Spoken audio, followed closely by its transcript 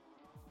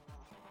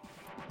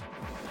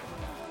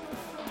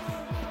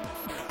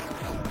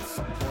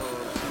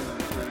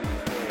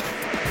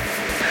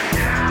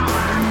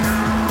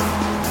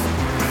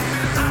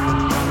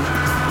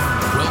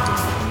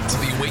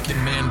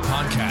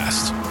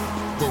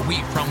where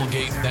we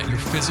promulgate that your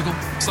physical,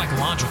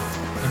 psychological,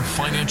 and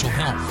financial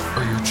health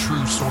are your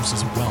true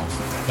sources of wealth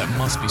that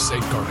must be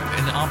safeguarded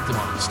and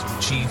optimized to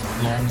achieve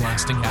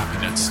long-lasting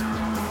happiness.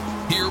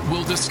 Here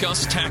we'll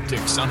discuss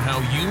tactics on how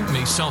you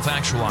may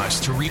self-actualize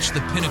to reach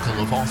the pinnacle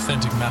of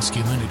authentic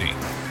masculinity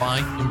by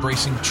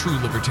embracing true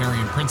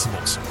libertarian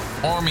principles,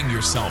 arming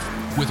yourself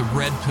with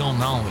red pill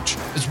knowledge,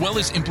 as well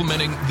as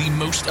implementing the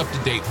most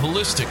up-to-date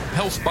holistic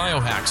health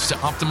biohacks to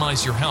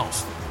optimize your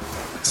health.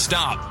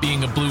 Stop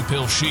being a blue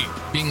pill sheep,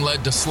 being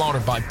led to slaughter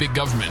by big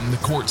government and the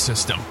court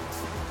system.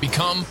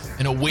 Become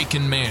an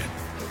awakened man.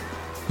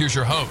 Here's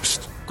your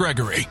host,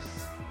 Gregory.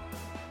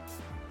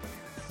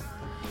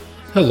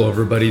 Hello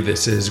everybody,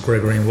 this is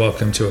Gregory and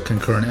welcome to a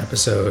concurrent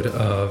episode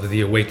of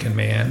The Awakened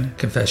Man,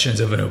 Confessions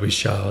of an Obese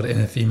Child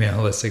and a Female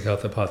Holistic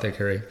Health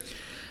Apothecary.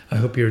 I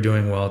hope you're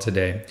doing well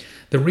today.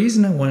 The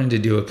reason I wanted to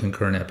do a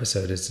concurrent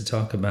episode is to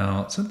talk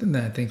about something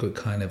that I think would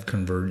kind of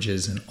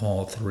converges in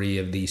all three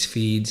of these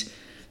feeds.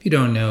 If you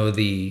don't know,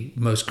 the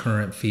most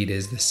current feed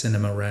is the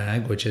Cinema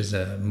Rag, which is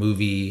a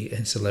movie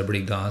and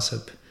celebrity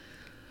gossip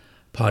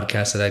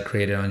podcast that I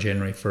created on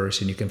January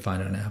 1st, and you can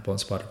find it on Apple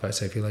and Spotify.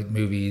 So if you like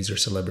movies or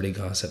celebrity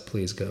gossip,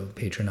 please go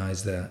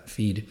patronize that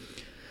feed.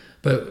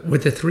 But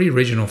with the three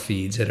original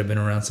feeds that have been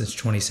around since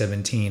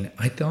 2017,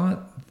 I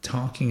thought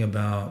talking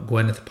about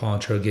Gwyneth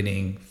Paltrow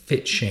getting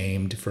fit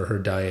shamed for her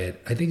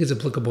diet, I think is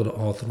applicable to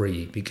all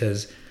three,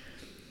 because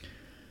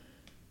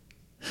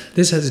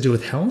this has to do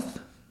with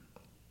health,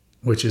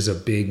 which is a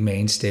big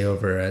mainstay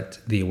over at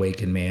The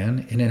Awakened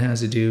Man, and it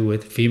has to do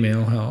with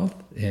female health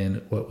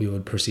and what we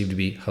would perceive to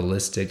be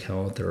holistic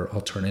health or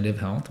alternative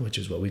health, which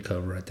is what we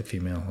cover at the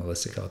Female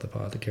Holistic Health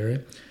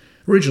Apothecary.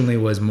 Originally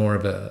was more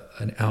of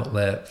an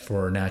outlet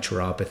for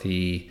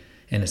naturopathy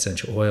and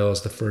essential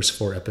oils. The first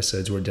 4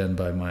 episodes were done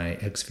by my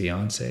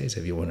ex-fiancée. So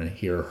if you want to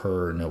hear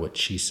her or know what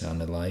she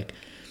sounded like,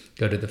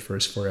 go to the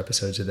first 4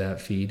 episodes of that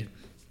feed.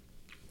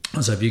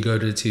 Also, if you go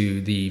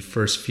to the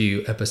first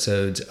few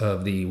episodes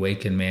of The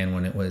Awakened Man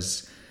when it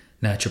was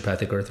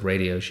Naturopathic Earth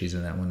Radio, she's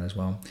in that one as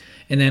well.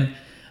 And then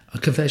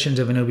Confessions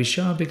of an Obese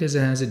Child, because it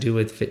has to do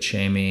with fit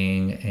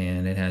shaming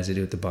and it has to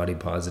do with the body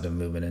positive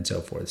movement and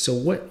so forth. So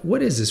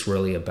what is this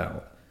really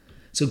about?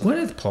 So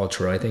Gwyneth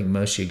Paltrow, I think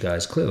most of you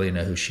guys clearly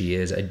know who she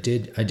is. I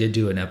did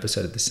do an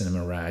episode of the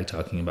Cinema Rag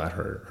talking about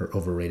her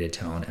overrated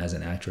talent as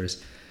an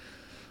actress.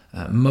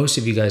 Most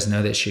of you guys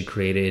know that she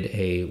created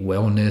a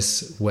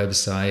wellness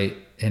website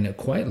and a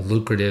quite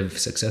lucrative,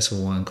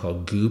 successful one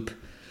called Goop.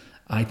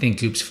 I think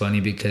Goop's funny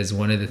because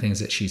one of the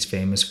things that she's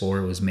famous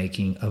for was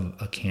making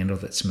a candle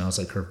that smells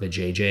like her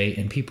vajayjay,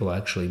 and people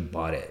actually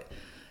bought it.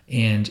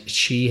 And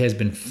she has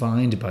been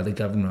fined by the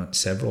government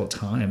several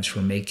times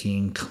for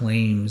making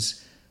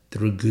claims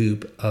through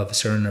Goop of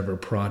certain of her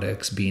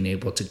products being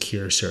able to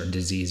cure certain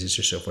diseases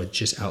or so forth,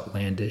 just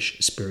outlandish,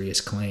 spurious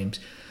claims.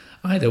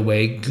 Either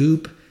way,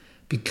 Goop,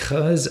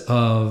 because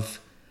of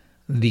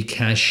the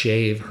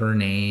cachet of her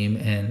name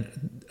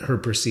and her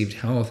perceived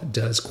health,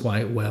 does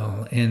quite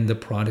well. And the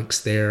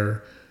products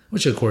there,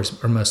 which of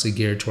course are mostly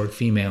geared toward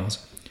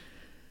females,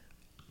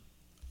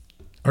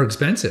 are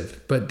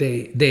expensive, but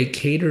they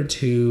cater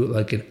to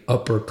like an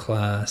upper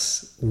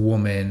class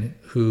woman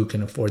who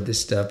can afford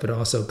this stuff, but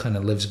also kind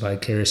of lives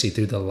vicariously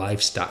through the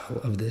lifestyle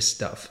of this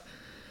stuff.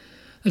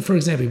 Like, for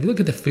example, if you look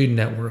at the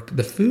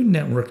Food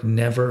Network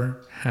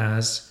never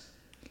has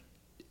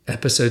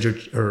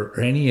episodes or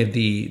any of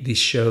these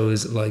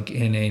shows like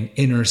in an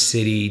inner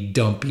city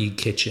dumpy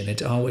kitchen.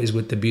 It's always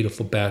with the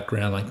beautiful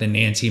background, like the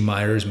Nancy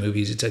Meyers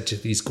movies. It's like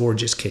just these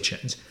gorgeous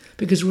kitchens,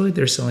 because really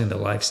they're selling the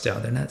lifestyle.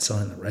 They're not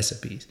selling the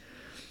recipes.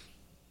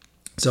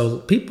 So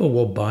people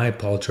will buy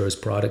Paltrow's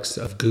products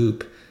of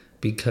Goop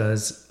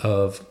because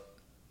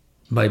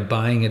by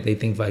buying it, they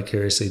think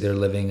vicariously they're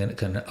living in a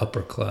kind of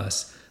upper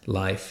class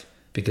life,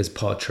 because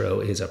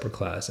Paltrow is upper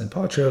class, and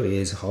Paltrow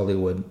is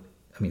Hollywood.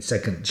 I mean,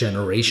 second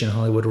generation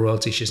Hollywood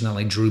royalty. She's not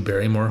like Drew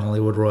Barrymore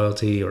Hollywood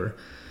royalty or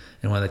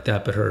anyone like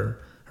that. But her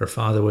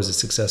father was a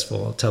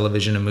successful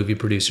television and movie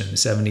producer in the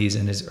 70s,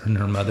 and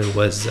her mother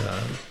was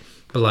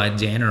Blythe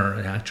Danner,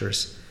 an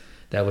actress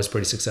that was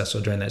pretty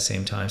successful during that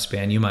same time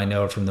span. You might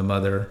know her from the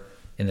mother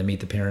in the Meet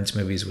the Parents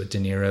movies with De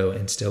Niro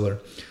and Stiller.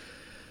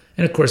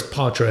 And of course,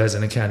 Paltrow has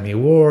an Academy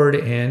Award,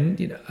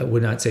 and I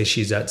would not say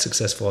she's that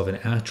successful of an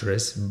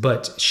actress,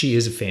 but she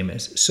is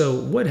famous. So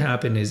what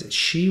happened is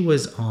she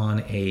was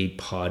on a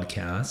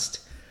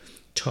podcast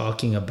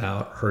talking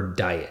about her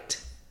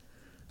diet.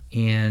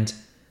 And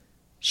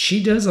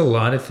she does a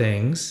lot of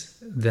things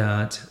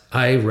that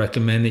I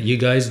recommend that you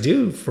guys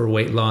do for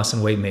weight loss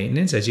and weight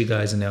maintenance. As you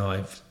guys know,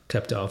 I've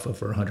kept off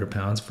over 100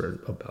 pounds for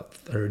about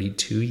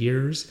 32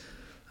 years,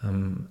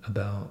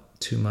 about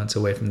 2 months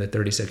away from the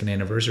 32nd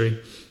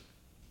anniversary.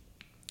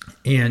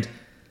 And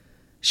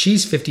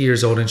she's 50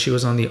 years old, and she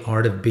was on the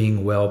Art of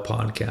Being Well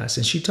podcast.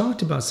 And she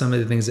talked about some of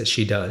the things that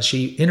she does.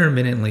 She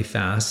intermittently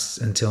fasts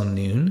until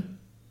noon,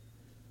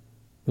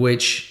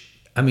 which,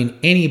 I mean,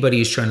 anybody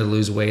who's trying to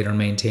lose weight or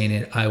maintain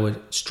it, I would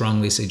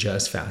strongly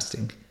suggest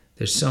fasting.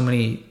 There's so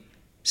many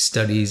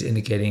studies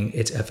indicating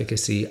its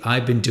efficacy.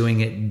 I've been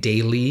doing it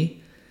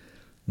daily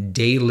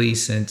daily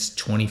since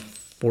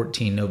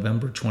 2014,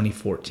 November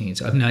 2014.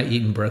 So I've not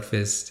eaten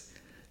breakfast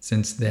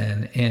since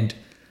then. And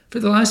for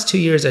the last 2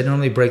 years, I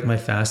normally break my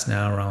fast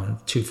now around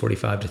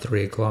 2:45 to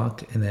 3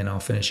 o'clock, and then I'll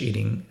finish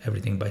eating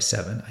everything by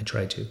 7. I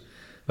try to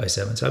by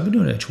 7. So I've been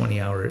doing a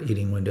 20-hour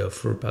eating window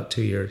for about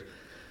 2 years.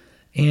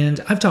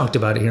 And I've talked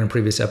about it here in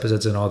previous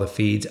episodes and all the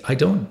feeds. I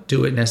don't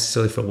do it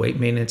necessarily for weight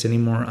maintenance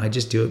anymore. I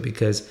just do it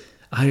because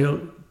I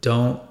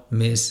don't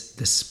miss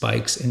the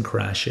spikes and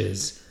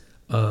crashes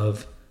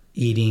of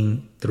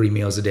eating 3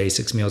 meals a day,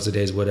 6 meals a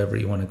day, whatever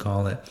you want to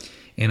call it.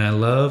 And I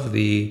love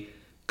the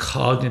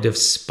cognitive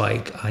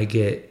spike I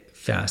get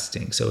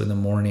fasting. So in the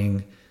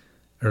morning,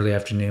 early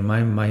afternoon,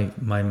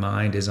 my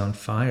mind is on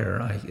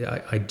fire.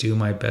 I do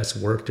my best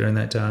work during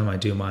that time. I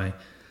do my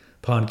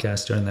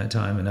podcast during that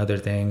time and other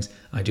things.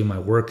 I do my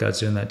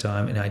workouts during that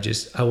time. And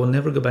I will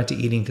never go back to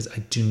eating because I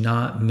do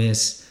not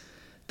miss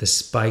the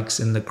spikes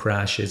and the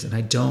crashes. And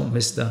I don't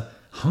miss the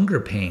hunger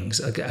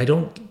pangs. I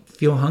don't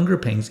feel hunger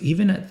pangs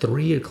even at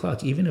 3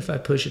 o'clock, even if I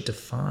push it to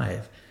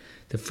 5.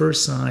 The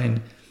first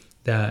sign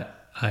that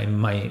I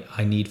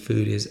need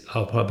food is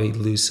I'll probably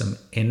lose some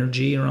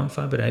energy around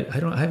 5, but I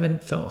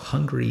haven't felt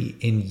hungry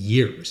in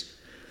years.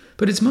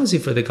 But it's mostly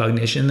for the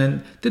cognition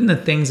than the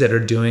things that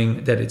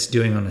it's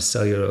doing on a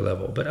cellular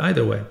level. But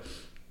either way,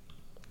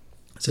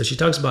 so she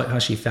talks about how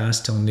she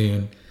fasts till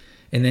noon,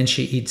 and then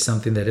she eats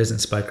something that doesn't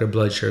spike her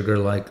blood sugar,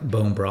 like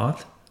bone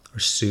broth or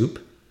soup,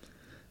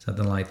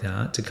 something like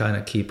that, to kind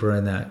of keep her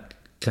in that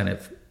kind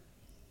of,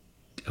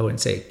 I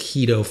wouldn't say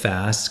keto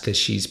fast, because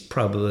she's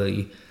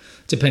probably,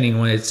 depending on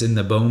when it's in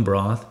the bone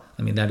broth,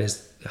 I mean, that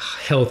is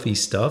healthy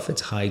stuff.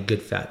 It's high,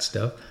 good fat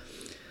stuff.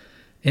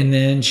 And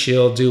then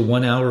she'll do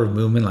 1 hour of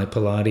movement like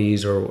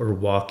Pilates or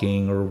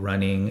walking or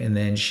running. And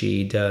then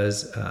she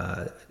does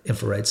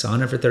infrared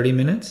sauna for 30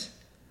 minutes.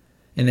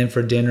 And then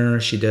for dinner,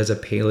 she does a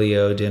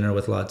paleo dinner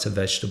with lots of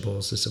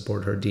vegetables to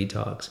support her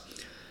detox.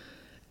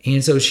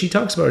 And so she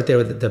talks about it there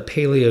with the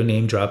paleo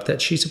name drop,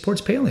 that she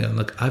supports paleo. And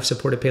look, I've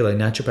supported paleo.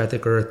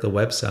 Naturopathic Earth, the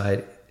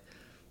website,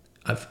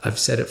 I've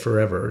said it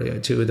forever.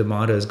 Two of the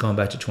mottos going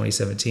back to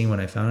 2017 when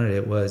I founded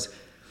it was,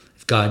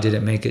 if God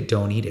didn't make it,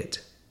 don't eat it.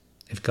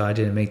 If God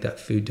didn't make that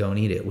food, don't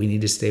eat it. We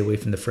need to stay away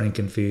from the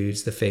Franken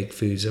foods, the fake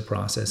foods, the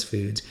processed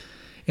foods.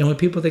 And when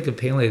people think of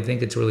paleo, they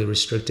think it's really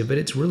restrictive, but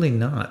it's really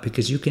not,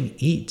 because you can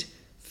eat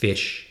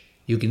fish,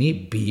 you can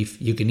eat beef,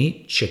 you can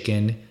eat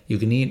chicken, you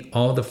can eat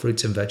all the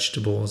fruits and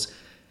vegetables,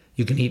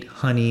 you can eat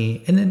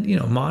honey, and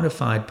then,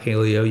 modified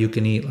paleo, you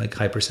can eat like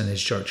high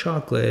percentage dark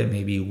chocolate,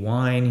 maybe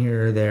wine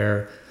here or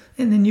there,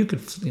 and then you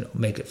could,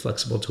 make it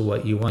flexible to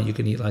what you want. You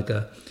can eat like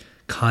a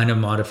kind of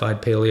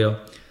modified paleo.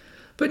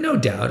 But no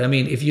doubt, I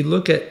mean, if you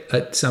look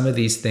at some of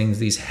these things,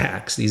 these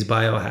hacks, these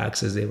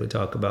biohacks, as they would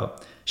talk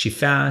about, she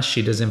fasts,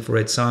 she does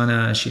infrared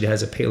sauna, she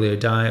has a paleo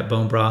diet,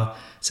 bone broth.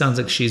 Sounds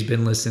like she's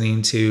been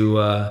listening to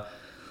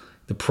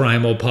the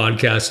Primal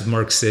podcast with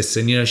Mark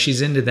Sisson.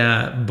 She's into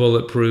that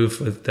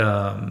Bulletproof with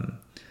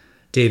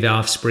Dave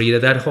Asprey,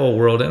 that whole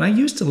world. And I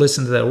used to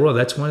listen to that world.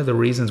 That's one of the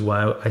reasons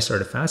why I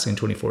started fasting in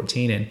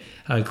 2014 and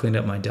how I cleaned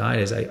up my diet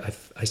is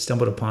I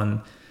stumbled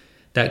upon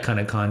that kind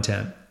of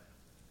content.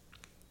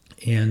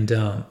 And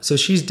so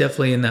she's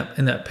definitely in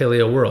that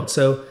paleo world.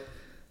 So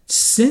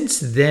since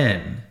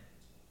then,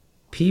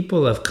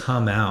 people have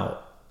come out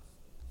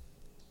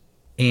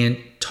and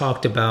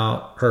talked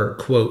about her,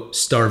 quote,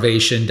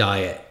 starvation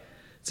diet.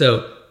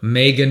 So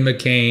Meghan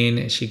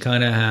McCain, she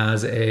kind of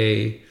has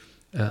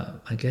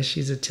I guess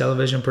she's a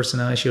television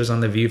personality. She was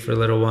on The View for a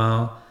little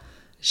while.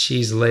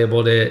 She's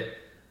labeled it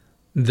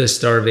the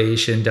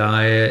starvation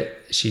diet.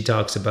 She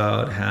talks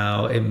about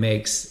how it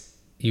makes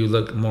you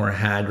look more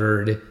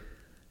haggard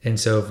and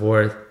so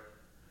forth.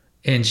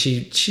 And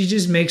she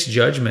just makes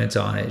judgments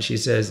on it. She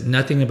says,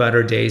 nothing about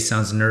her day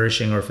sounds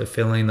nourishing or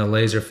fulfilling. The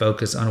laser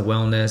focus on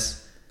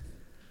wellness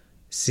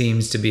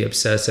seems to be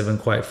obsessive and,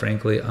 quite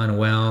frankly,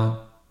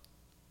 unwell.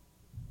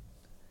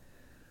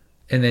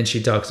 And then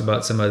she talks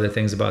about some other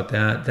things about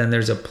that. Then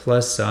there's a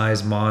plus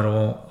size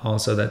model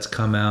also that's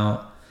come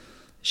out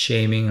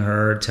shaming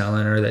her,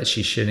 telling her that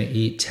she shouldn't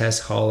eat. Tess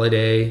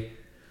Holliday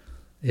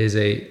is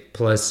a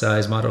plus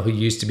size model who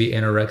used to be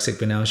anorexic,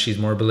 but now she's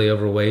morbidly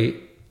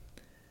overweight.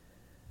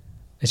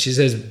 And she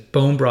says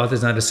bone broth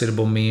is not a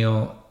suitable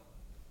meal,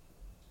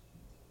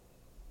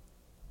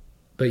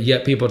 but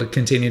yet people to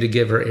continue to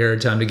give her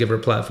airtime, to give her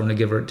platform,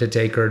 to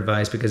take her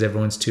advice because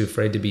everyone's too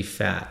afraid to be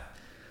fat.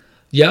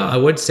 Yeah, I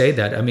would say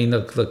that. I mean,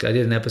 look, I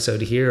did an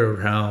episode here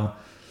how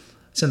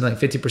something like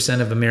 50%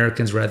 of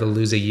Americans rather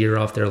lose a year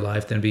off their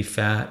life than be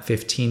fat.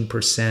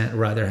 15%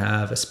 rather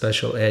have a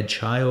special ed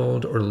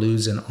child or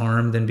lose an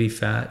arm than be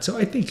fat. So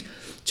I think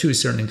to a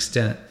certain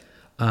extent,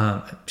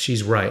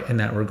 she's right in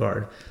that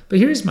regard. But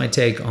here's my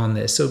take on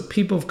this. So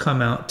people have come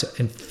out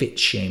and fit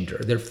shamed her.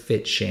 They're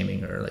fit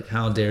shaming her. Like,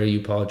 how dare you,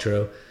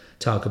 Paltrow,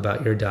 talk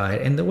about your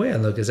diet? And the way I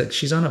look is like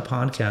she's on a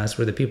podcast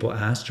where the people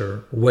asked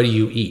her, what do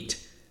you eat?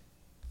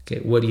 Okay,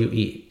 what do you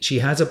eat? She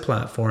has a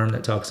platform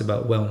that talks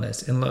about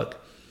wellness. And look,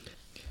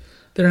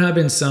 there have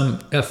been some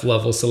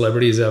F-level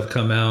celebrities that have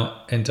come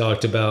out and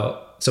talked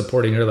about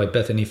supporting her, like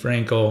Bethany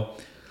Frankel.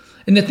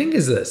 And the thing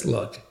is this,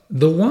 look,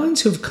 the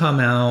ones who've come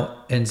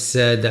out and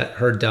said that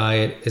her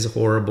diet is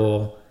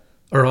horrible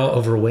are all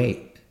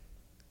overweight.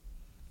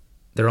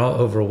 They're all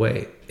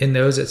overweight. And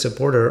those that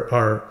support her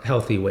are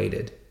healthy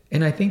weighted.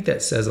 And I think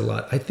that says a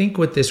lot. I think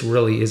what this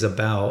really is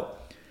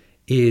about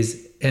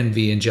is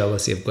envy and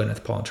jealousy of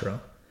Gwyneth Paltrow.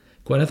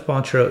 Gwyneth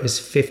Paltrow is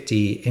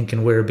 50 and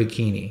can wear a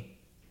bikini.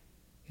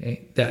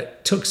 Okay?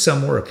 That took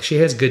some work. She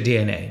has good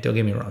DNA. Don't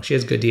get me wrong. She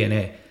has good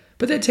DNA.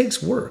 But that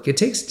takes work. It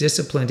takes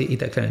discipline to eat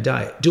that kind of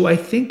diet. Do I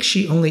think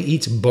she only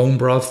eats bone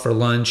broth for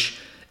lunch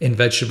and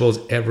vegetables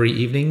every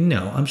evening?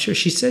 No. I'm sure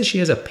she says she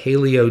has a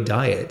paleo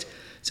diet.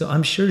 So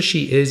I'm sure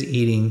she is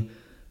eating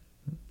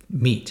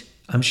meat.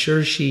 I'm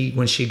sure she,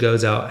 when she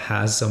goes out,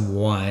 has some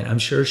wine. I'm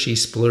sure she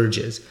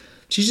splurges.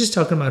 She's just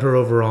talking about her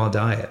overall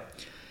diet.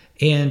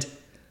 And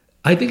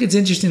I think it's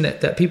interesting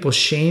that people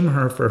shame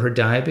her for her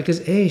diet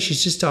because, A,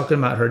 she's just talking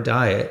about her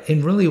diet.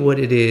 And really what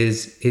it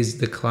is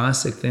the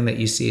classic thing that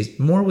you see is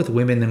more with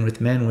women than with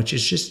men, which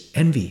is just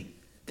envy.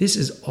 This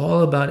is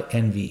all about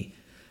envy.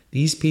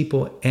 These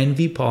people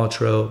envy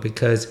Paltrow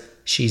because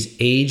she's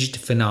aged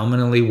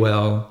phenomenally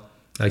well,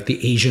 like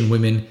the Asian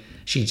women.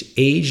 She's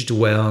aged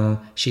well.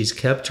 She's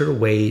kept her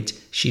weight.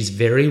 She's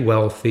very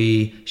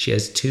wealthy. She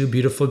has 2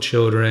 beautiful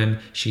children.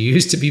 She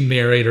used to be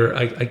married, or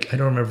I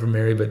don't remember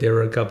married, but they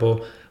were a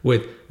couple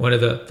with one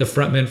of the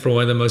frontmen for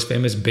one of the most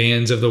famous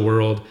bands of the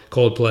world,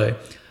 Coldplay.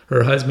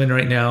 Her husband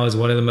right now is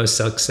one of the most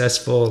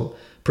successful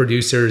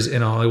producers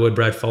in Hollywood,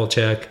 Brad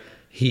Falchuk.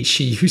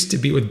 She used to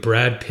be with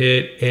Brad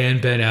Pitt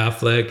and Ben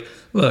Affleck.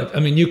 Look, I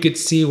mean, you could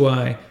see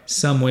why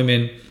some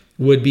women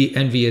would be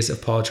envious of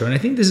Paltrow. And I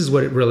think this is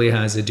what it really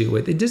has to do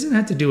with. It doesn't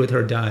have to do with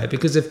her diet,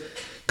 because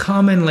if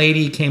Common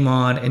Lady came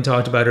on and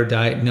talked about her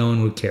diet, no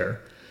one would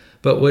care.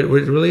 But what it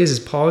really is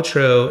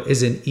Paltrow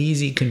is an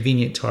easy,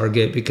 convenient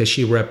target because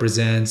she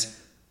represents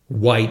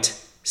white,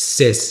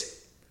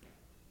 cis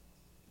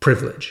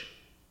privilege.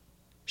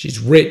 She's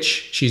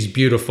rich, she's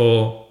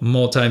beautiful,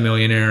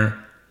 multimillionaire,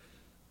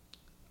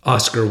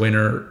 Oscar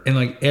winner, and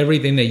like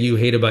everything that you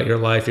hate about your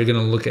life, you're going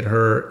to look at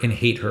her and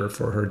hate her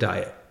for her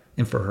diet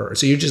and for her.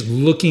 So you're just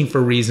looking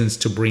for reasons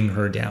to bring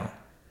her down.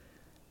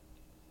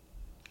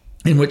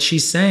 And what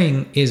she's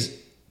saying is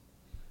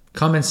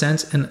common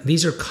sense, and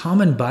these are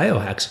common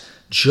biohacks.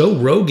 Joe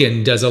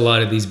Rogan does a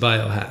lot of these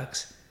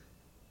biohacks.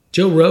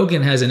 Joe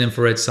Rogan has an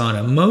infrared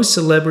sauna. Most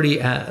celebrity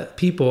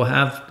people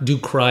do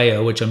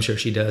cryo, which I'm sure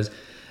she does,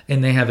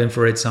 and they have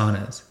infrared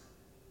saunas.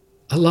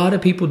 A lot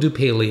of people do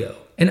paleo.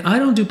 And I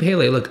don't do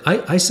paleo. Look,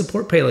 I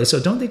support paleo, so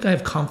don't think I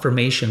have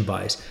confirmation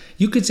bias.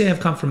 You could say I have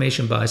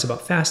confirmation bias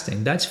about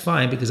fasting. That's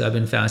fine because I've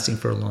been fasting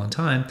for a long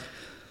time.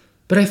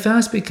 But I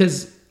fast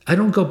because I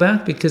don't go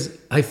back because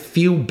I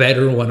feel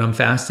better when I'm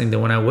fasting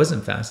than when I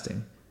wasn't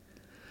fasting.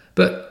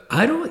 But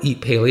I don't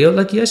eat paleo.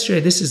 Like yesterday,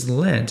 this is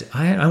Lent.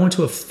 I went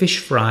to a fish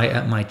fry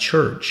at my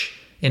church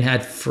and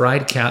had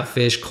fried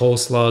catfish,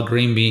 coleslaw,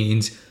 green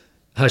beans,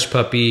 hush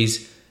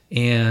puppies,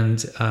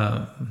 and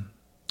a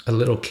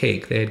little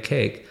cake. They had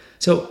cake.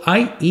 So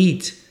I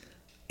eat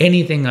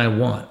anything I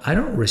want. I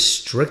don't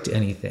restrict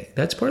anything.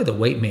 That's part of the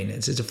weight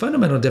maintenance. It's a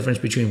fundamental difference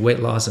between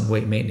weight loss and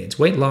weight maintenance.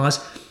 Weight loss,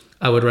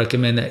 I would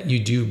recommend that you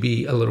do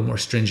be a little more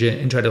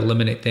stringent and try to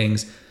eliminate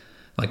things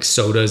like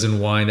sodas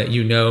and wine that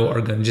you know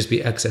are going to just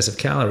be excessive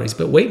calories.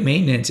 But weight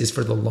maintenance is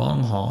for the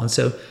long haul. And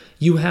so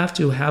you have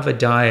to have a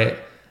diet,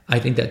 I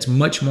think, that's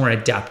much more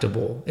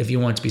adaptable if you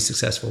want to be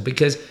successful,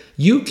 because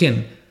you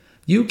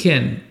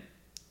can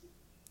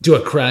do a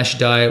crash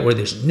diet where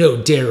there's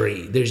no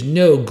dairy, there's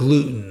no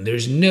gluten,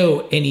 there's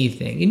no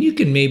anything. And you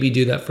can maybe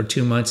do that for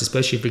 2 months,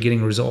 especially if you're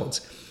getting results.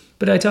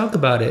 But I talk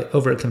about it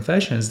over at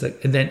Confessions.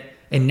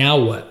 And now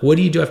what? What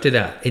do you do after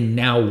that? And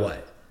now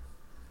what?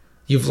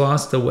 You've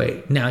lost the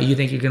weight. Now you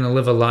think you're going to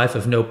live a life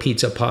of no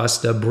pizza,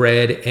 pasta,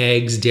 bread,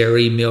 eggs,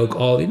 dairy, milk,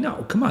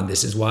 no, come on.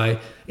 This is why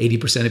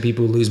 80% of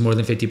people who lose more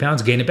than 50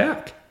 pounds gain it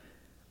back.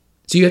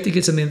 So you have to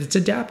get something that's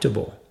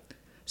adaptable.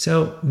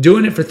 So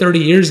doing it for 30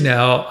 years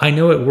now, I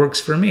know it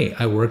works for me.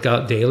 I work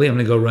out daily. I'm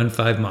going to go run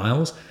 5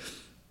 miles.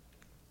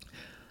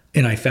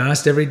 And I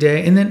fast every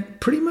day. And then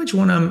pretty much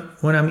when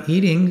I'm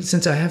eating,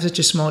 since I have such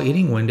a small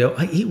eating window,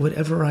 I eat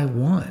whatever I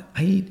want.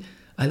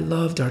 I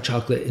love dark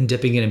chocolate and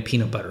dipping it in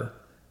peanut butter.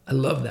 I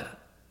love that.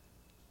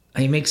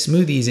 I make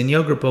smoothies and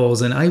yogurt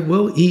bowls, and I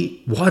will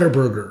eat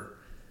Whataburger.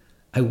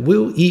 I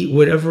will eat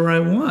whatever I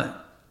want.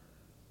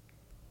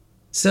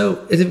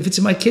 So if it's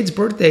my kid's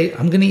birthday,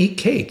 I'm going to eat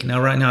cake.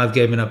 Now, right now, I've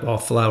given up all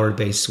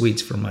flour-based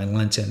sweets for my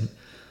Lenten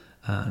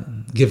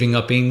giving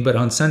upping. But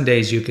on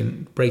Sundays, you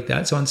can break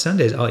that. So on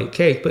Sundays, I'll eat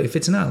cake. But if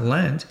it's not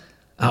Lent,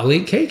 I'll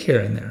eat cake here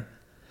and there.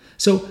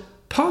 So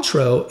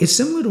Paltrow is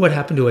similar to what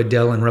happened to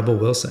Adele and Rebel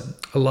Wilson.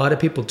 A lot of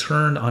people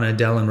turned on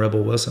Adele and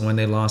Rebel Wilson when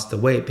they lost the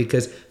weight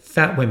because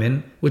fat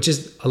women, which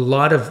is a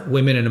lot of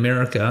women in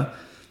America,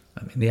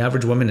 I mean, the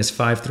average woman is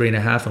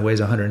 5'3.5" and weighs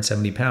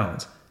 170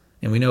 pounds.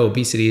 And we know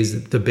obesity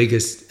is the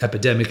biggest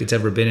epidemic it's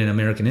ever been in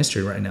American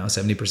history right now.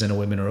 70% of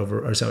women are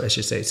or so I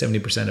should say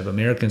 70% of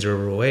Americans are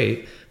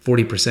overweight,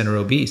 40% are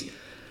obese.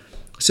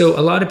 So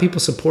a lot of people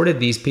supported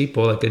these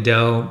people like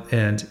Adele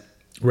and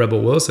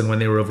Rebel Wilson when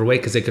they were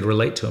overweight because they could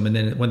relate to him. And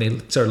then when they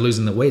started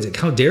losing the weight, it's like,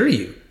 how dare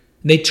you?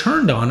 And they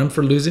turned on him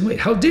for losing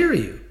weight. How dare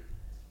you?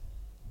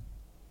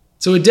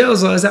 So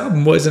Adele's last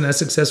album wasn't as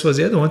successful as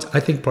the other ones, I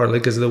think partly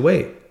because of the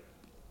weight.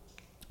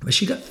 But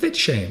she got fit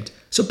shamed.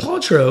 So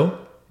Paltrow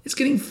is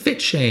getting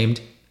fit shamed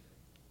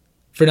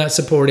for not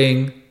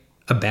supporting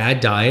a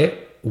bad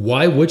diet.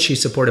 Why would she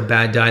support a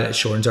bad diet that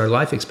shortens our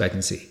life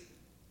expectancy?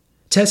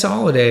 Tess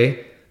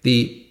Holliday,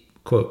 the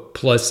quote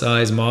plus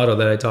size model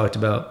that I talked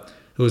about,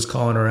 who was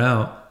calling her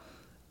out,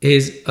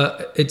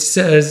 it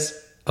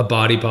says a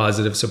body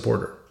positive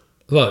supporter.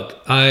 Look,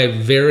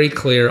 I'm very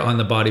clear on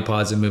the body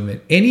positive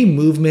movement. Any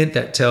movement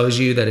that tells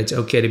you that it's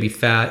okay to be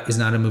fat is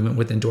not a movement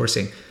worth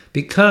endorsing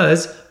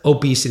because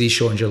obesity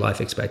shortens your life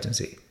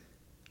expectancy.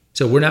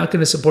 So we're not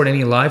going to support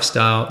any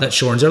lifestyle that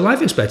shortens our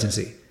life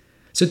expectancy.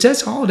 So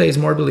Tess Holliday is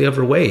morbidly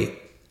overweight.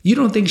 You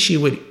don't think she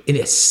would, in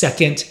a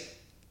second,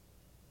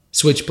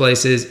 switch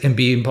places and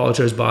be in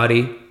Paltrow's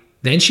body?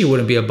 Then she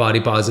wouldn't be a body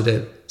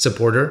positive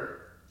supporter.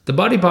 The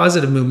body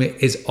positive movement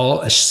is all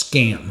a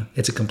scam.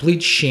 It's a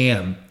complete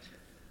sham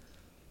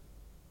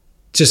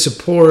to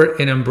support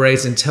and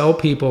embrace and tell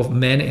people,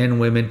 men and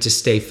women, to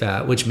stay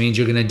fat, which means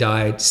you're going to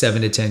die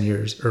 7 to 10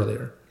 years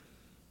earlier.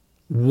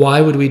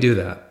 Why would we do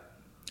that?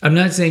 I'm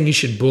not saying you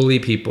should bully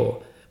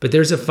people, but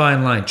there's a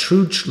fine line.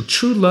 True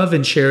love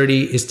and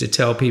charity is to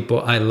tell people,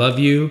 I love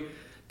you.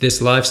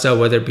 This lifestyle,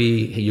 whether it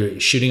be you're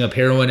shooting up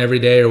heroin every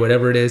day or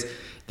whatever it is,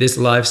 this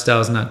lifestyle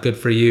is not good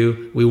for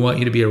you. We want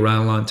you to be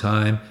around a long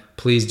time.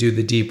 Please do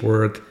the deep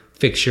work.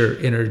 Fix your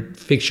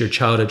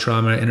childhood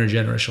trauma,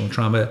 intergenerational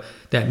trauma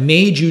that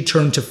made you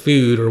turn to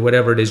food or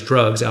whatever it is,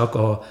 drugs,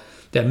 alcohol,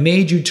 that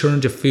made you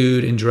turn to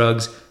food and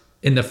drugs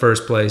in the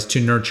first place to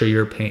nurture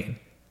your pain.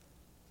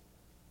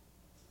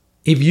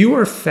 If you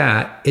are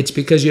fat, it's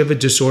because you have a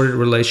disordered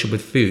relationship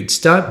with food.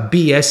 Stop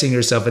BSing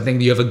yourself and thinking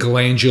you have a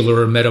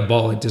glandular or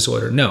metabolic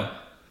disorder. No,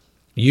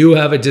 you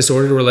have a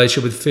disordered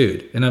relationship with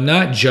food. And I'm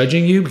not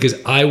judging you because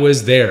I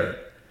was there.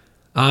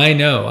 I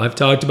know. I've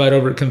talked about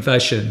over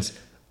confessions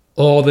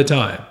all the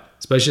time,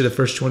 especially the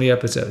first 20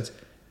 episodes.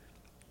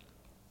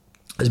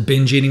 I was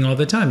binge eating all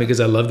the time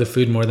because I love the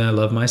food more than I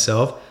love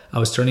myself. I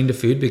was turning to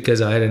food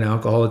because I had an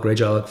alcoholic,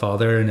 rageholic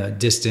father and a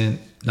distant,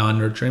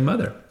 non-nurturing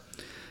mother.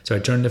 So I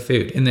turned to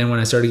food. And then when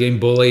I started getting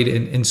bullied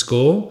in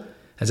school,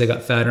 as I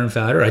got fatter and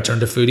fatter, I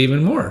turned to food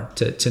even more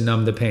to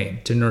numb the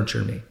pain, to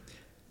nurture me.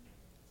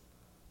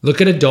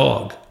 Look at a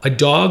dog. A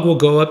dog will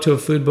go up to a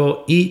food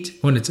bowl, eat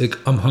when it's like,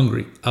 I'm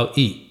hungry, I'll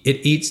eat.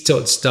 It eats till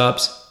it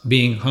stops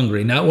being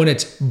hungry. Not when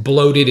it's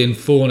bloated and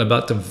full and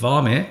about to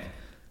vomit.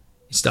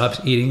 It stops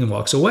eating and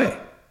walks away.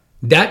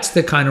 That's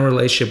the kind of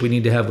relationship we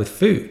need to have with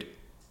food.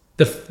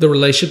 The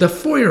relationship the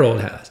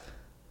 4-year-old has.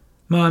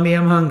 Mommy,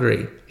 I'm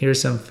hungry. Here's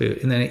some food.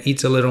 And then it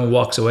eats a little and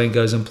walks away and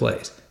goes and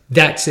plays.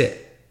 That's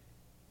it.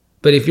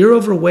 But if you're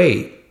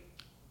overweight,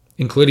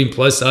 including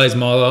plus size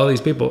model, all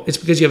these people, it's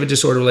because you have a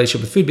disordered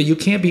relationship with food, but you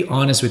can't be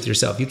honest with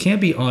yourself. You can't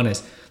be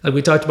honest. Like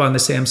we talked about in the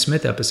Sam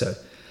Smith episode.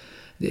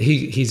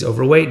 He's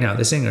overweight now,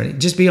 the singer.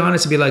 Just be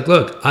honest and be like,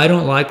 look, I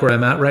don't like where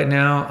I'm at right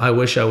now. I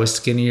wish I was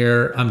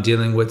skinnier. I'm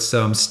dealing with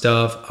some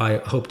stuff. I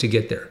hope to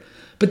get there.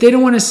 But they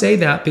don't want to say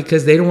that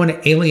because they don't want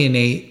to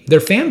alienate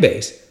their fan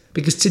base.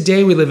 Because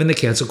today we live in the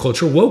cancel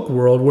culture woke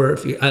world where,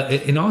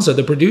 and also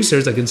the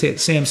producers, like in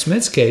Sam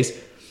Smith's case,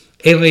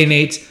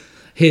 alienates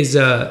his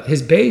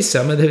base,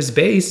 some of his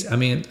base. I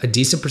mean, a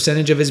decent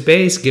percentage of his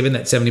base, given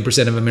that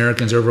 70% of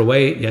Americans are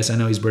overweight. Yes, I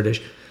know he's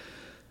British.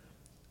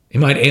 He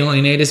might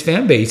alienate his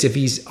fan base if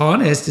he's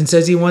honest and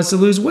says he wants to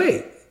lose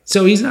weight.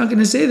 So he's not going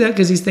to say that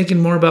because he's thinking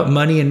more about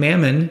money and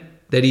mammon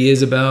than he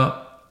is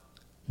about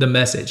the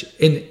message.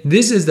 And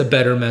this is the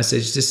better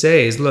message to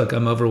say is, look,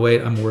 I'm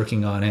overweight. I'm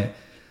working on it.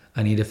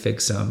 I need to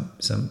fix some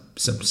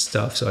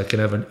stuff so I can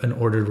have an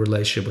ordered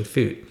relationship with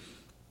food.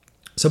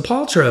 So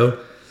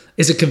Paltrow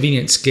is a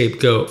convenient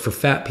scapegoat for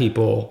fat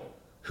people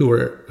who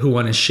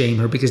want to shame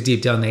her because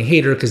deep down they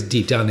hate her because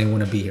deep down they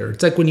want to be her.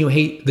 It's like when you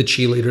hate the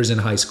cheerleaders in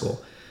high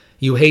school.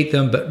 You hate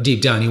them, but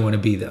deep down you want to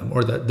be them.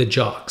 Or the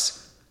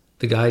jocks.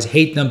 The guys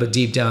hate them, but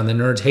deep down the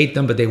nerds hate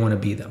them, but they want to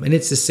be them. And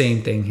it's the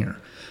same thing here.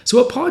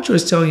 So what Paltrow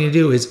is telling you to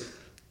do is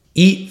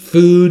eat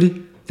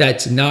food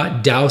that's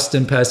not doused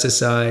in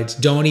pesticides.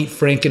 Don't eat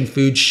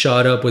frankenfood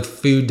shot up with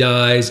food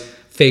dyes,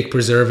 fake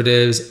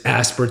preservatives,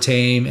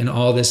 aspartame, and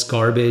all this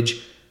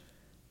garbage.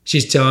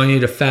 She's telling you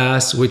to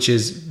fast, which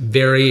is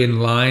very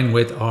in line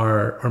with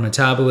our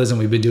metabolism.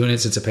 We've been doing it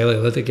since the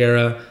Paleolithic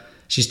era.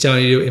 She's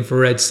telling you to do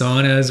infrared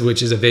saunas,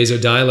 which is a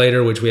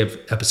vasodilator, which we have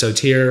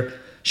episodes here.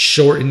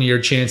 Shorten your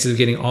chances of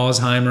getting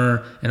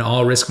Alzheimer and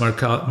all risk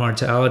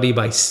mortality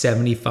by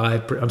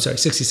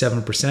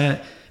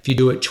 67%. If you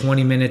do it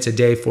 20 minutes a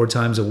day, 4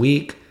 times a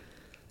week.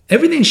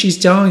 Everything she's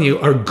telling you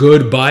are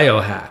good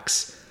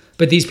biohacks.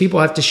 But these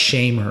people have to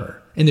shame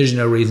her. And there's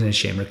no reason to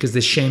shame her because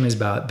the shame is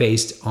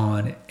based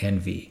on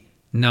envy,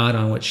 not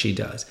on what she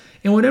does.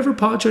 And whatever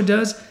Paltrow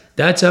does,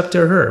 that's up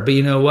to her. But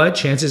you know what?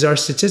 Chances are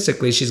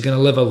statistically she's going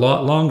to live a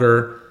lot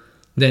longer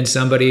than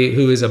somebody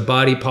who is a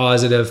body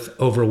positive,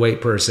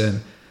 overweight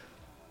person.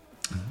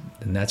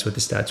 then that's what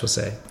the stats will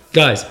say.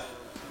 Guys,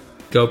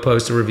 go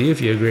post a review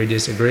if you agree or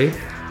disagree.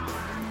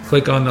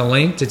 Click on the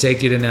link to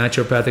take you to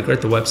Naturopathic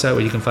Earth, the website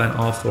where you can find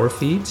all 4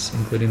 feeds,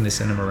 including the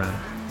Send 'em Around.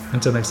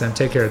 Until next time,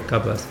 take care.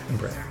 God bless and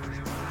pray.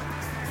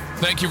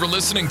 Thank you for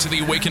listening to the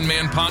Awakened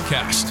Man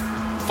Podcast.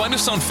 Find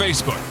us on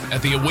Facebook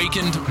at the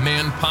Awakened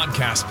Man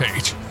Podcast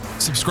page.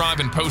 Subscribe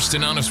and post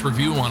an honest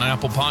review on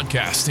Apple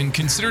Podcasts, and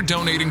consider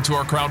donating to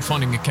our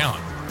crowdfunding account.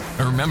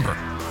 And remember,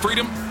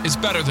 freedom is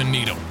better than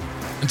needle.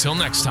 Until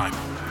next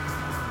time.